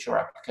stage at which your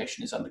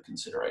application is under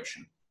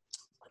consideration.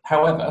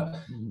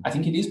 However, I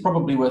think it is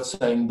probably worth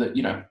saying that,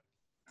 you know,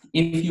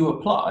 if you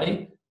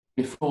apply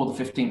before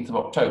the 15th of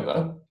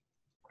October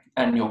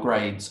and your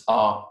grades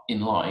are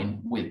in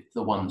line with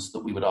the ones that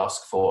we would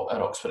ask for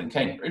at Oxford and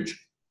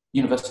Cambridge,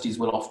 universities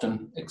will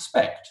often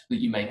expect that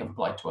you may have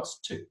applied to us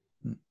too.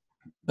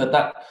 But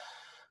that,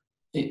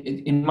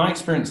 in my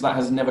experience, that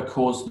has never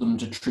caused them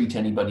to treat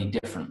anybody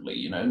differently.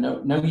 You know,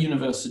 no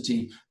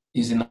university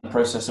is in the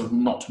process of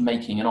not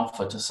making an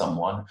offer to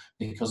someone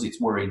because it's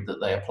worried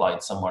that they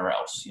applied somewhere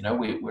else. You know,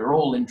 we're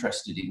all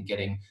interested in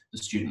getting the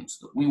students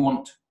that we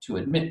want to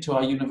admit to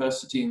our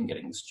university and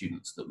getting the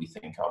students that we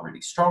think are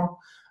really strong.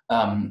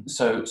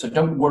 So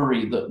don't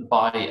worry that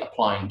by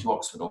applying to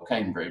Oxford or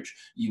Cambridge,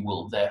 you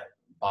will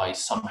thereby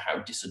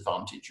somehow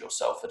disadvantage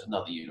yourself at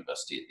another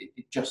university.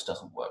 It just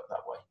doesn't work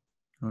that way.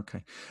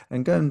 Okay.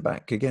 And going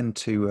back again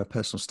to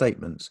personal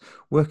statements,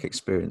 work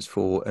experience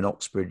for an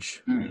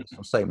Oxbridge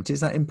personal statement,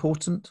 is that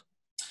important?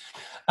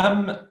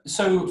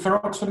 So for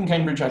Oxford and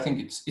Cambridge, I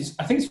think it's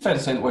fair to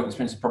say that work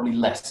experience is probably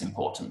less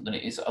important than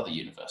it is at other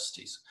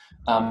universities.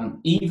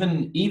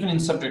 Even in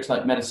subjects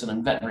like medicine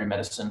and veterinary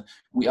medicine,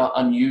 we are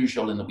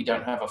unusual in that we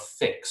don't have a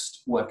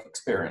fixed work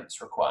experience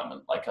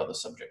requirement like other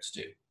subjects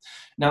do.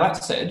 Now,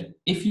 that said,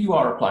 if you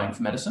are applying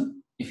for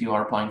medicine, if you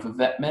are applying for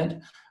vet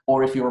med,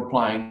 or if you're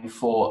applying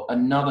for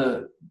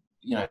another,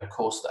 you know,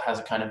 course that has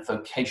a kind of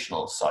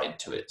vocational side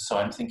to it. So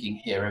I'm thinking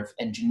here of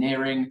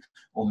engineering,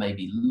 or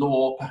maybe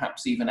law,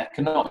 perhaps even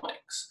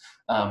economics.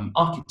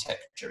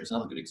 Architecture is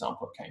another good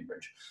example of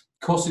Cambridge.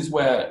 Courses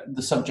where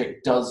the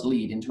subject does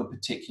lead into a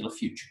particular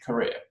future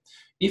career.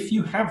 If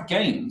you have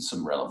gained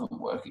some relevant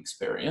work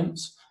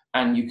experience,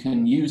 and you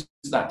can use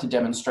that to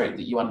demonstrate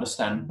that you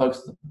understand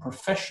both the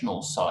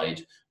professional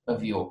side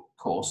of your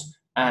course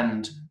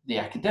and the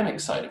academic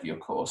side of your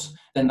course,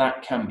 then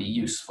that can be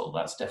useful.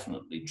 That's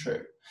definitely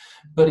true.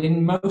 But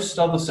in most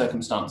other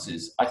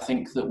circumstances, I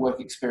think that work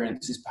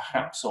experience is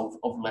perhaps of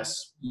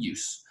less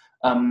use.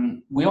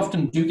 We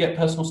often do get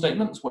personal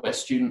statements where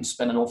students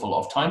spend an awful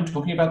lot of time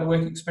talking about the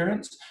work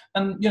experience,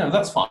 and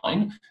that's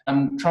fine.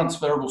 And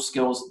transferable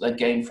skills that they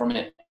gain from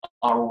it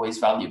are always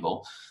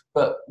valuable.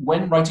 But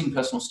when writing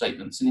personal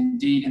statements, and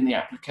indeed in the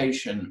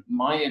application,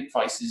 my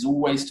advice is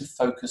always to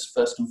focus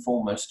first and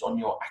foremost on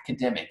your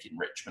academic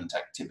enrichment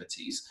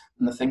activities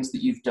and the things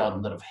that you've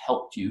done that have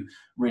helped you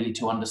really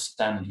to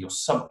understand your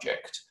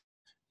subject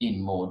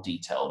in more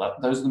detail.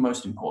 Those are the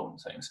most important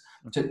things.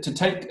 To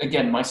take,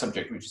 again, my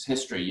subject, which is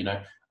history,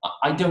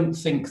 I don't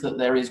think that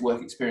there is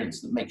work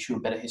experience that makes you a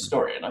better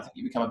historian. I think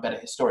you become a better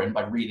historian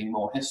by reading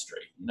more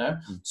history,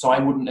 So I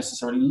wouldn't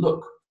necessarily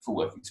look for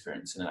work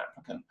experience in an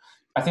applicant.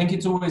 I think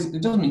it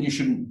doesn't mean you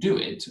shouldn't do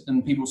it,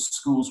 and people's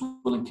schools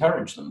will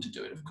encourage them to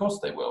do it. Of course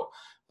they will.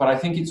 But I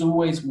think it's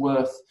always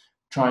worth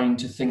trying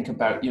to think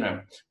about,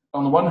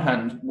 on the one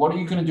hand, what are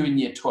you going to do in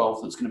year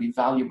 12 that's going to be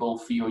valuable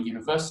for your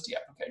university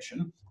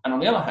application? And on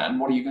the other hand,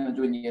 what are you going to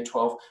do in year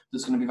 12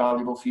 that's going to be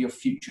valuable for your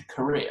future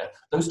career?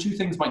 Those two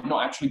things might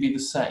not actually be the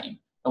same.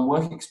 And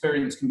work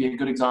experience can be a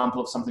good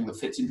example of something that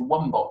fits into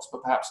one box,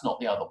 but perhaps not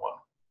the other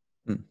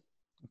one.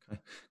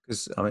 Okay,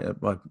 because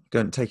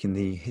taking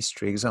the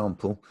history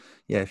example,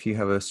 if you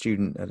have a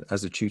student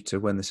as a tutor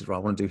when this is right, I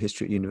want to do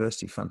history at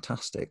university,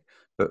 fantastic.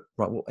 But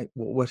what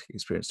work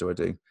experience do I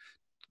do?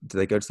 Do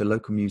they go to the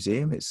local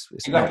museum? It's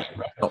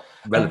exactly not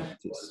relevant.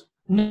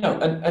 No,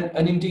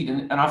 and indeed,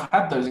 and I've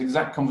had those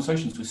exact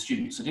conversations with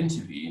students at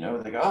interview.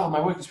 They go, "Oh, my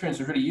work experience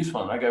was really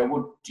useful," and I go,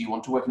 "Well, do you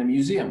want to work in a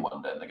museum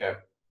one day?" And they go,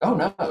 "Oh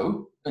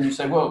no," and you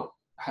say, "Well,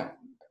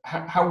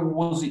 how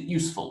was it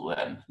useful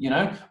then?"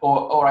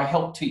 Or I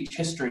helped teach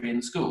history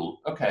in school.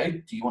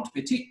 Okay, do you want to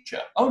be a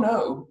teacher? Oh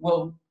no.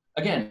 Well,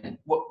 again,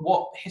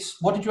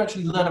 what did you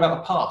actually learn about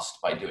the past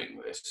by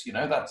doing this?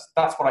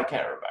 That's what I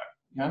care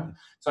about.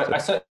 So I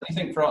certainly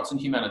think for arts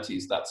and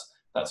humanities,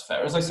 that's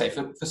fair. As I say,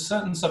 for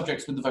certain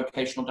subjects with the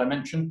vocational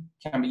dimension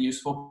can be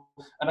useful.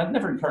 And I'd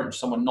never encourage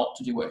someone not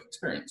to do work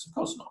experience. Of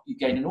course not. You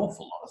gain an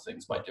awful lot of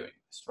things by doing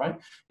this, right?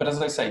 But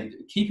as I say,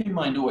 keep in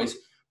mind always,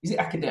 is it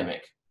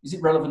academic? Is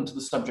it relevant to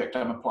the subject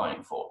I'm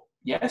applying for?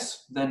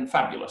 Yes, then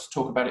fabulous.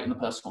 Talk about it in the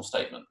personal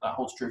statement. That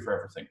holds true for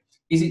everything.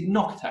 Is it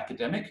not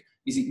academic?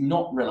 Is it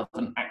not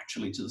relevant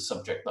actually to the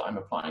subject that I'm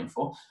applying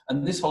for?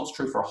 And this holds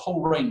true for a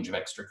whole range of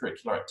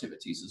extracurricular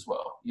activities as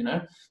well.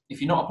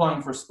 If you're not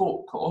applying for a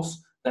sport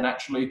course, then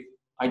actually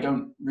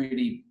I'm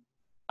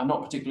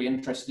not particularly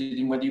interested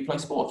in whether you play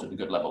sport at a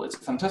good level. It's a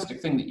fantastic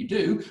thing that you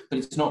do, but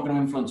it's not going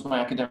to influence my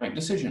academic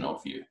decision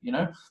of you.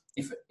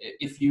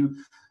 If you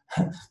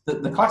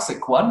the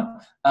classic one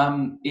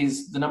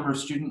is the number of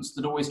students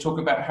that always talk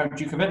about how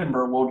Duke of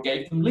Edinburgh Award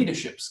gave them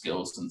leadership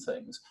skills and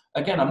things.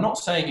 Again, I'm not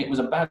saying it was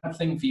a bad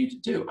thing for you to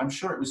do. I'm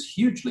sure it was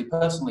hugely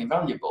personally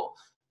valuable.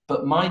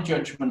 But my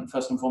judgment,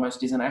 first and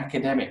foremost, is an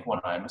academic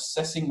one. I'm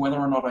assessing whether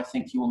or not I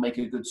think you will make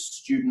a good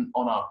student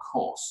on our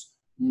course,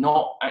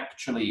 not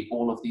actually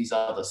all of these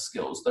other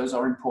skills. Those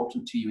are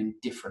important to you in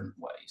different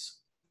ways.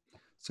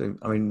 So,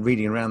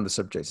 reading around the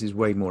subjects is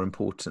way more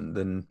important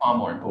than far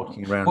more important.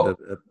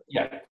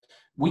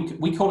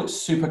 We call it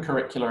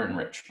supercurricular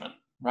enrichment,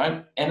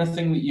 right?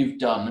 Anything that you've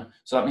done,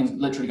 so that means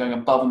literally going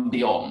above and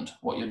beyond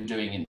what you're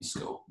doing in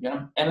school.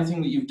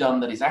 Anything that you've done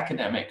that is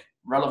academic,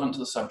 relevant to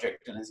the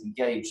subject, and is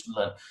engaged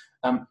and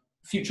learn.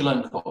 Future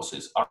Learn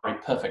courses are a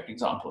perfect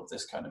example of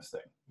this kind of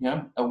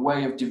thing. A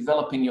way of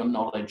developing your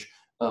knowledge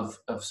of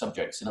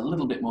subjects in a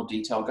little bit more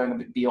detail, going a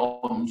bit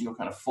beyond your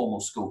kind of formal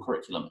school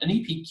curriculum. And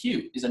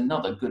EPQ is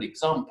another good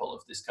example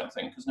of this kind of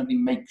thing because nobody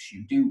makes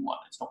you do one.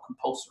 It's not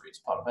compulsory. It's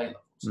part of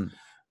A-levels.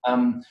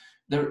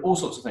 There are all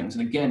sorts of things.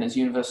 And again, as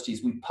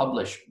universities, we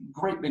publish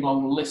great big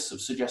long lists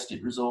of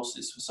suggested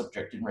resources for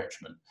subject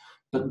enrichment.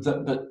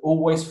 But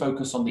always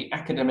focus on the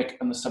academic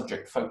and the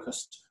subject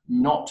focused,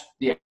 not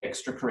the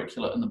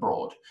extracurricular and the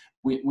broad.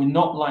 We're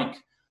not like,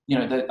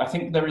 I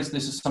think there is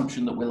this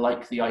assumption that we're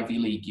like the Ivy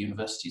League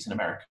universities in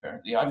America.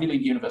 The Ivy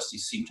League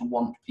universities seem to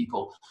want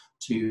people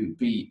to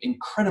be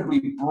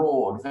incredibly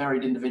broad,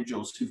 varied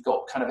individuals who've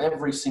got kind of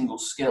every single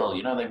skill.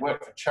 They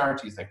work for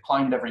charities, they've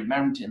climbed every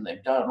mountain,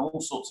 they've done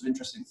all sorts of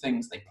interesting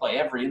things, they play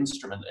every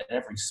instrument in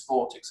every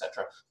sport,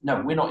 etc.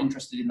 No, we're not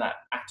interested in that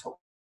at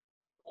all.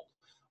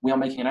 We are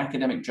making an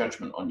academic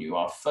judgment on you.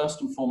 Our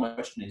first and foremost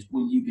question is,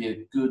 will you be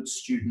a good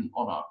student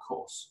on our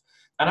course?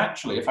 And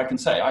actually, if I can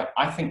say,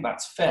 I think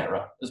that's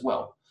fairer as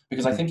well.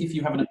 Because I think if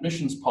you have an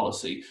admissions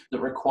policy that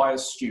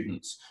requires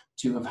students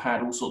to have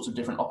had all sorts of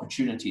different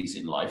opportunities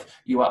in life,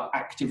 you are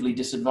actively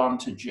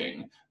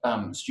disadvantaging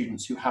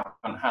students who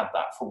haven't had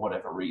that for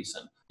whatever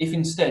reason. If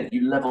instead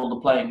you level the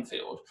playing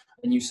field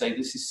and you say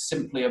this is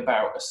simply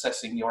about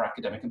assessing your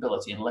academic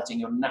ability and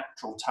letting your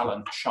natural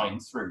talent shine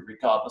through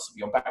regardless of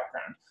your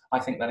background, I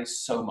think that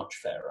is so much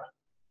fairer.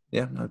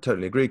 Yeah, I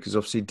totally agree, because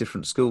obviously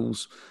different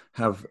schools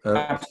have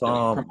a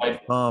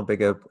far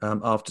bigger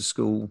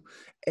after-school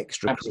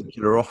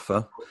extracurricular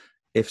offer,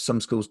 if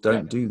some schools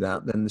don't do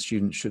that, then the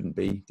students shouldn't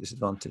be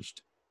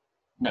disadvantaged.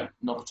 No,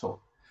 not at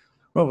all.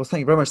 Well, thank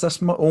you very much.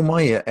 That's all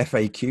my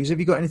FAQs. Have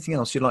you got anything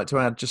else you'd like to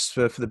add, just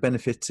for the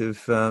benefit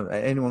of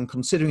anyone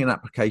considering an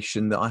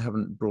application that I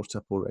haven't brought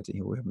up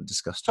already or we haven't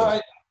discussed?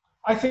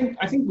 I think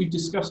we've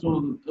discussed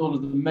all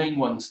of the main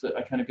ones that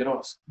I kind of get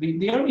asked.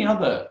 The only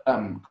other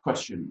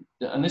question,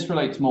 and this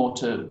relates more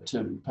to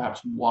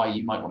perhaps why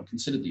you might want to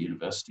consider the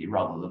university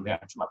rather than the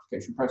actual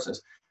application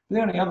process. But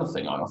the only other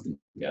thing I often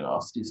get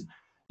asked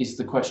is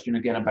the question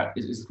again about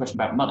is the question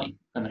about money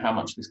and how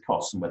much this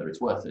costs and whether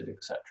it's worth it,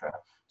 etc.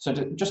 So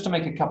just to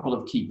make a couple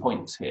of key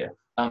points here,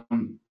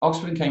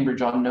 Oxford and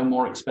Cambridge are no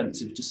more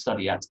expensive to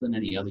study at than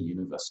any other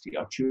university.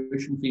 Our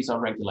tuition fees are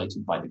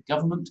regulated by the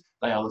government.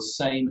 They are the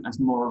same as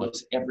more or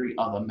less every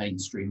other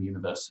mainstream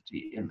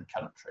university in the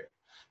country.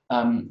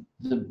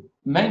 The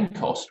main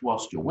cost,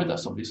 whilst you're with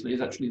us, obviously,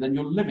 is actually then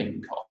your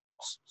living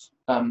costs.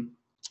 And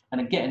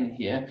again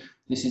here,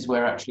 this is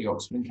where actually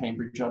Oxford and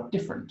Cambridge are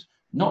different.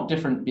 Not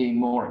different being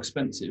more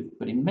expensive,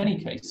 but in many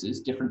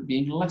cases, different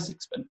being less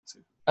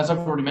expensive. As I've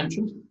already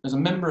mentioned, as a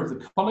member of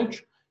the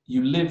college,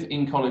 you live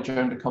in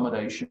college-owned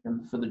accommodation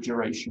for the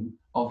duration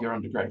of your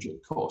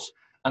undergraduate course.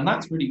 And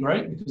that's really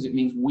great because it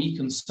means we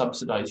can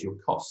subsidize your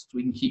costs.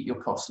 We can keep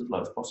your costs as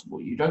low as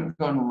possible. You don't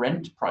go and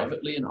rent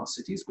privately in our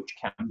cities, which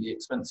can be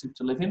expensive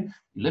to live in.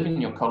 You live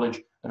in your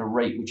college at a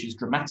rate which is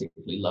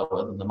dramatically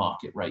lower than the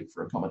market rate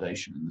for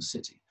accommodation in the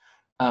city.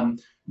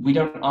 We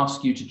don't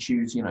ask you to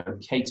choose, a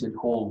catered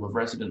hall of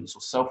residence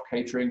or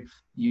self-catering.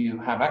 You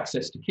have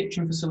access to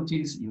kitchen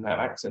facilities. You have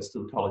access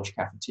to the college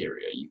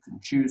cafeteria. You can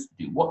choose to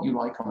do what you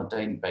like on a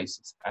daily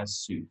basis as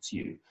suits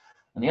you.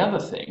 And the other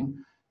thing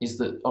is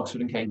that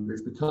Oxford and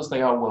Cambridge, because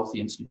they are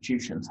wealthy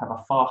institutions, have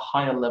a far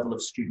higher level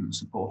of student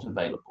support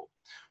available.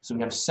 So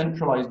we have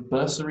centralized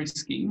bursary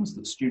schemes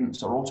that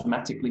students are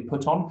automatically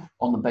put on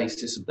the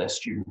basis of their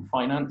student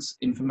finance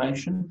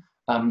information.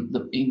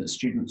 That mean that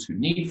students who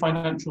need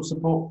financial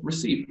support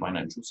receive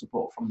financial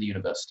support from the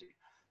university.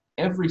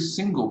 Every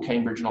single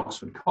Cambridge and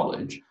Oxford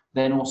college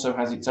then also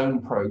has its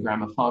own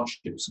program of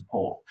hardship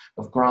support,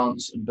 of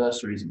grants and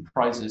bursaries and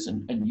prizes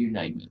and you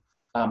name it.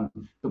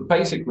 But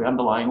basically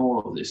underlying all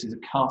of this is a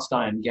cast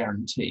iron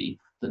guarantee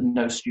that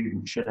no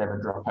student should ever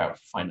drop out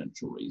for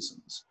financial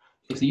reasons.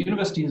 If the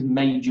university has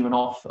made you an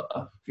offer,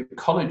 if your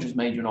college has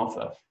made you an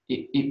offer,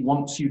 it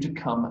wants you to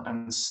come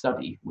and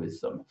study with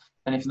them.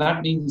 And if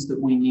that means that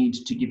we need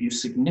to give you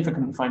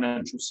significant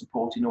financial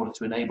support in order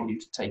to enable you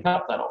to take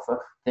up that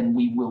offer, then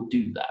we will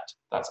do that.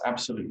 That's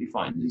absolutely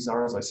fine. These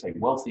are, as I say,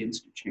 wealthy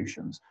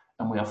institutions,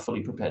 and we are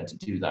fully prepared to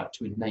do that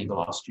to enable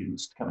our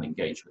students to come and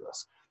engage with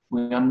us.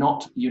 We are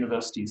not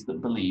universities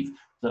that believe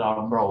that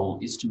our role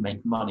is to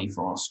make money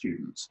for our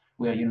students.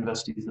 We are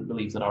universities that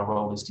believe that our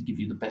role is to give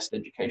you the best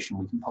education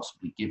we can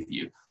possibly give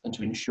you and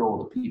to ensure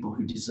that people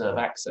who deserve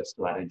access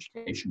to that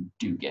education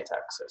do get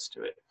access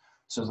to it.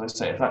 So as I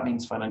say, if that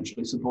means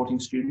financially supporting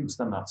students,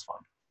 then that's fine.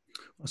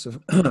 That's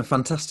a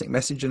fantastic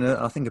message and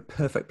I think a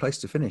perfect place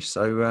to finish.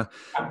 So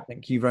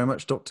thank you very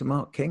much, Dr.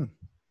 Mark King.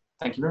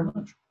 Thank you very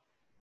much.